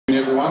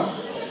everyone.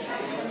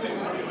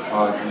 Can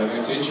I have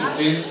your attention,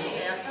 please?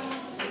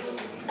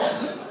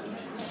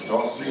 Good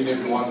afternoon,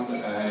 everyone,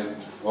 and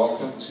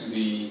welcome to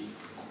the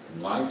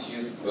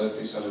 90th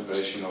birthday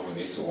celebration of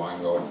Anetta Wine.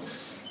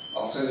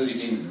 I'll say that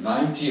again,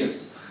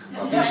 90th.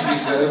 I think she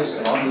deserves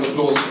a round of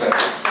applause for that.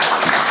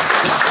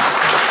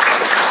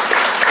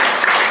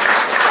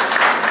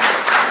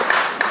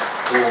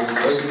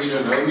 For those of you who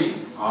don't know me,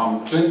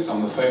 I'm Clint,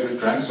 I'm the favourite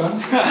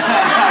grandson.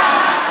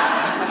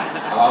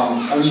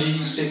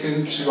 Only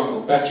second to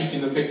Uncle Patrick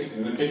in the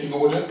pecking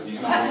order.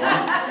 He's number one,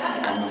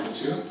 I'm number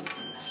two.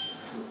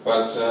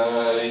 But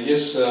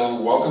yes,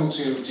 welcome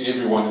to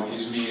everyone. It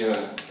gives me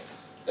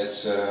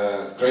it's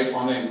a great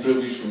honour and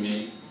privilege for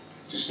me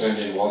to stand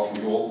here and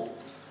welcome you all.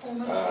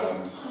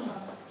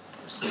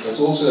 It's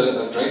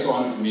also a great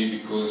honour for me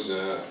because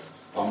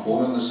I'm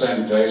born on the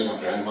same day as my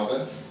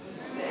grandmother.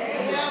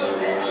 So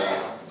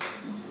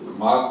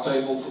my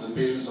table for the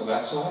parents are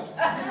that side,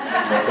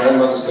 my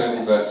grandmother's table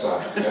is that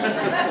side. Okay?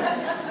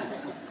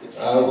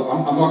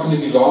 I'm not going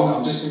to be long.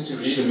 I'm just going to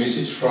read a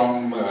message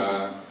from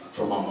my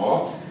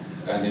mom,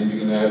 and then we're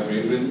going to have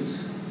Reverend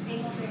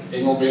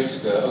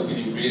Engelbrecht, the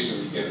opening prayer,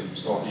 so we can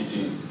start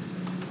eating.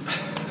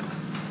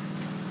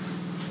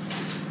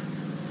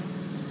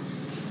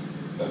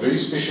 A very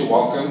special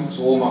welcome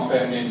to all my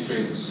family and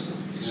friends.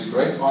 It is a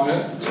great honour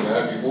to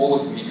have you all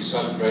with me to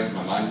celebrate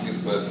my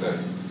 90th birthday.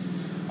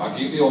 I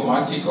give the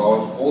Almighty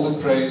God all the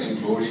praise and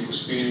glory for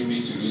sparing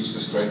me to reach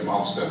this great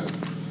milestone.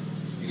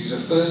 It is a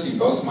first in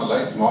both my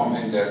late mom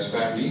and dad's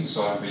family,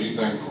 so I'm very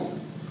thankful.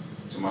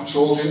 To my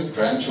children,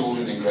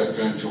 grandchildren and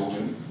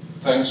great-grandchildren,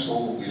 thanks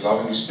for the love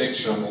and respect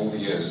shown all the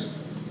years.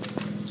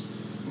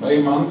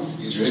 May month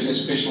is really a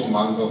special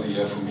month of the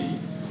year for me.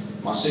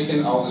 My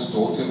second eldest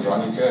daughter,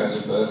 Veronica,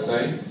 has a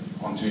birthday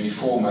on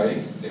 24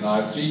 May. Then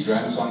I have 3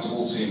 grandsons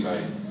also in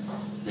May.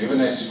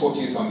 Reverend is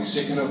 40th on the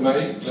 2nd of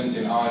May, Clint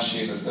and I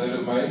share the 3rd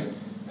of May,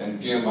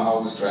 and Pierre, my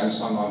eldest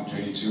grandson, on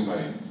 22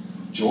 May.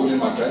 Jordan,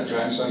 my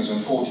great-grandson, is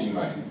on 14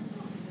 May.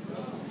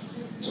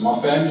 To my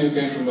family who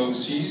came from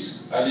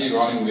overseas, Ali,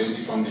 Ron and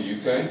Wesley from the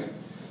UK,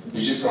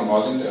 Bridget from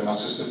Holland, and my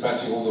sister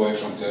Patty all the way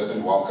from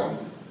Durban, welcome.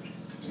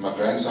 To my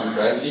grandson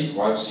Bradley,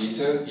 wife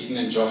Zita, Eden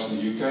and Josh in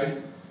the UK,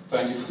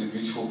 thank you for the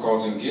beautiful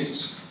cards and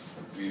gifts.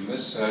 We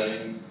miss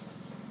having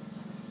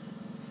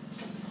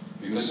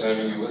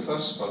you with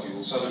us, but we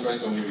will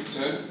celebrate on your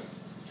return,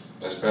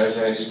 as Bradley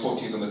had his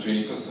 40th on the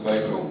 25th of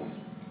April.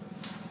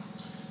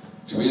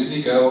 To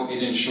Wesley, Gail,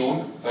 Ed and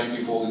Sean, thank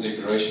you for all the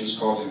decorations,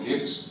 cards and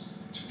gifts.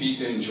 To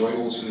Peter and Joy,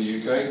 also in the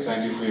UK,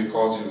 thank you for your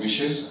cards and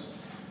wishes.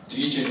 To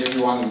each and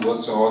everyone who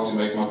worked so hard to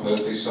make my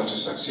birthday such a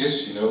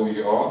success, you know who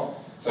you are.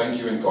 Thank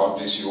you and God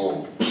bless you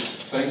all.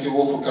 Thank you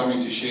all for coming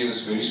to share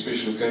this very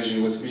special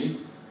occasion with me,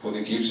 for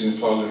the gifts and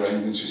floral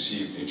arrangements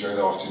received. Enjoy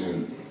the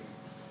afternoon.